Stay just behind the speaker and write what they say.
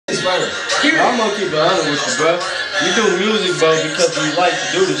I'm gonna keep it honest with you, bro. You do music, bro, because you like to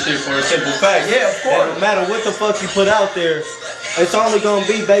do this shit for a simple fact. Yeah, of course. And no matter what the fuck you put out there, it's only gonna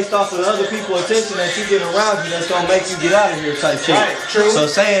be based off of the other people's attention that you get around you that's gonna make you get out of here type shit. Right, true. So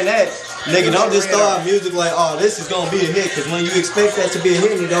saying that, nigga, don't just throw out music like, oh, this is gonna be a hit, cause when you expect that to be a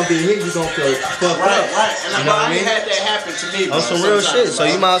hit and it don't be a hit, you gonna feel fucked up. Right. And you know what I mean? had that happen to me, bro. On some real shit, so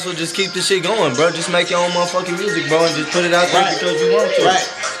you might as well just keep the shit going, bro. Just make your own motherfucking music, bro, and just put it out there because you want to. Right.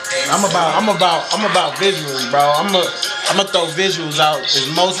 I'm about visuals, bro. I'ma throw visuals out as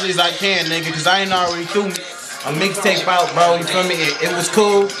mostly as I can, nigga, cause I ain't already threw a mixtape out, bro. You feel me? It was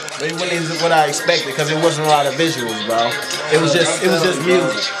cool, but it wasn't what I expected, cause it wasn't a lot of visuals, bro. It was just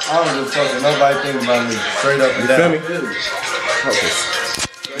music. I don't give a fuck if nobody think about me. Straight up and down. You feel me?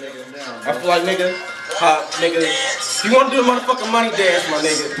 I feel like, nigga, if you want to do the motherfucking money dance, my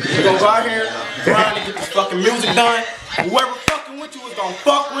nigga, we gonna go out here, grind and get this fucking music done. Whoever fucking with you is gonna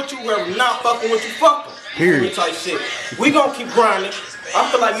fuck with you. Whoever not fucking with you, fuck them. Period. Type shit. We gonna keep grinding. I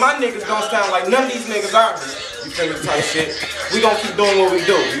feel like my niggas don't sound like none of these niggas out there. You feel me? Type shit. We gonna keep doing what we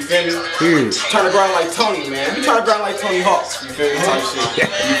do. You feel me? Period. Trying to grind like Tony, man. We trying to grind like Tony Hawk. You feel me? Type shit.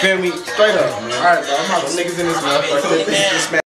 You feel me? Straight up, man. Alright, bro. I'm out. Niggas in this motherfucker.